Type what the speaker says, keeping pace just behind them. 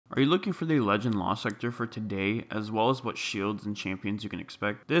Are you looking for the Legend Lost Sector for today, as well as what shields and champions you can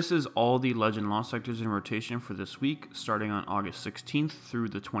expect? This is all the Legend Lost Sectors in rotation for this week, starting on August 16th through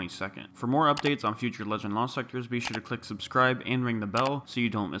the 22nd. For more updates on future Legend Lost Sectors, be sure to click subscribe and ring the bell so you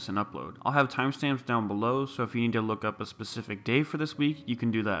don't miss an upload. I'll have timestamps down below, so if you need to look up a specific day for this week, you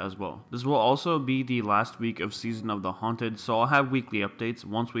can do that as well. This will also be the last week of Season of the Haunted, so I'll have weekly updates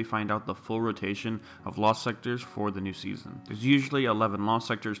once we find out the full rotation of Lost Sectors for the new season. There's usually 11 Lost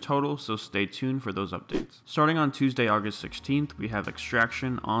Sectors total, so stay tuned for those updates. Starting on Tuesday, August 16th, we have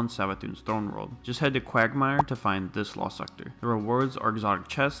Extraction on Savathun's Throne World. Just head to Quagmire to find this Lost Sector. The rewards are exotic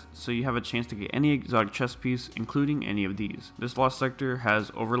chests, so you have a chance to get any exotic chest piece, including any of these. This Lost Sector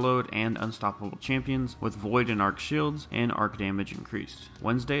has Overload and Unstoppable champions, with Void and Arc shields, and Arc damage increased.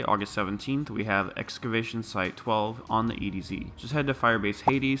 Wednesday, August 17th, we have Excavation Site 12 on the EDZ. Just head to Firebase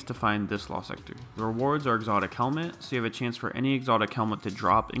Hades to find this Lost Sector. The rewards are Exotic Helmet, so you have a chance for any exotic helmet to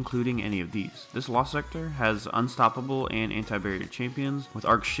drop, including any of these. This Lost Sector has Unstoppable and Anti-Barrier champions with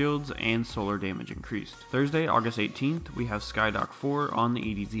Arc shields and solar damage increased. Thursday, August 18th, we have Skydock IV on the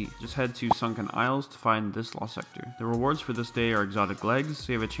EDZ. Just head to Sunken Isles to find this Lost Sector. The rewards for this day are Exotic Legs,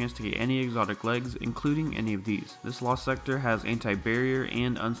 so you have a chance to get any exotic legs, including any of these. This Lost Sector has Anti-Barrier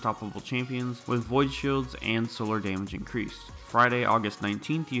and Unstoppable champions with Void shields and solar damage increased. Friday, August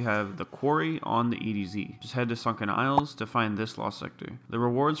 19th, you have the Quarry on the EDZ. Just head to Sunken Isles to find this Lost Sector. The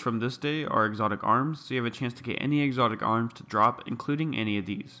rewards from this day are Exotic Arms, so you have a chance to get any exotic arms to drop, including any of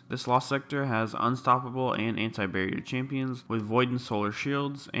these. This Lost Sector has Unstoppable and Anti-Barrier champions with Void and Solar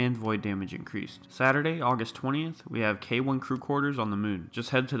shields and Void damage increased. Saturday, August 20th, we have K1 Crew Quarters on the Moon.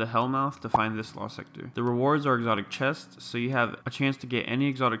 Just head to the Hellmouth to find this Lost Sector. The rewards are exotic chests, so you have a chance to get any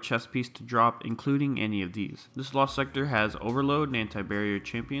exotic chest piece to drop, including any of these. This Lost Sector has Overload and Anti-Barrier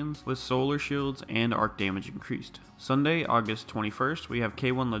champions with solar shields and arc damage increased. Sunday, August 21st, we have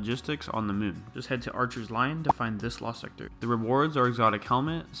K1 Logistics on the Moon. Just head to Archer's Line to find this Lost Sector. The rewards are Exotic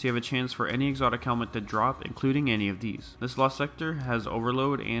Helmet, so you have a chance for any exotic helmet to drop, including any of these. This Lost Sector has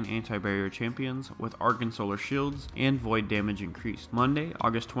Overload and Anti-Barrier champions with Arc and Solar shields and Void damage increased. Monday,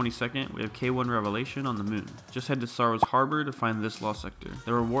 August 22nd, we have K1 Revelation on the Moon. Just head to Sorrow's Harbor to find this Lost Sector.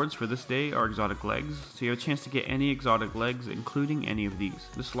 The rewards for this day are Exotic Legs, so you have a chance to get any exotic legs, including any of these.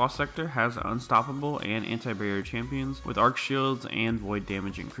 This Lost Sector has Unstoppable and Anti-Barrier champions with Arc shields and Void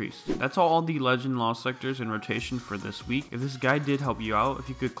damage increased. That's all the Legend Lost Sectors in rotation for this week. If this guide did help you out, if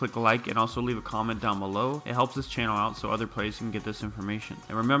you could click a like and also leave a comment down below, it helps this channel out so other players can get this information.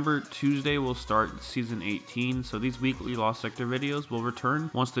 And remember, Tuesday will start Season 18, so these weekly Lost Sector videos will return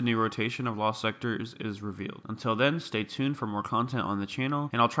once the new rotation of Lost Sectors is revealed. Until then, stay tuned for more content on the channel,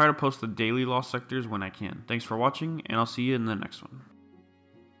 and I'll try to post the daily Lost Sectors when I can. Thanks for watching, and I'll see you in the next one.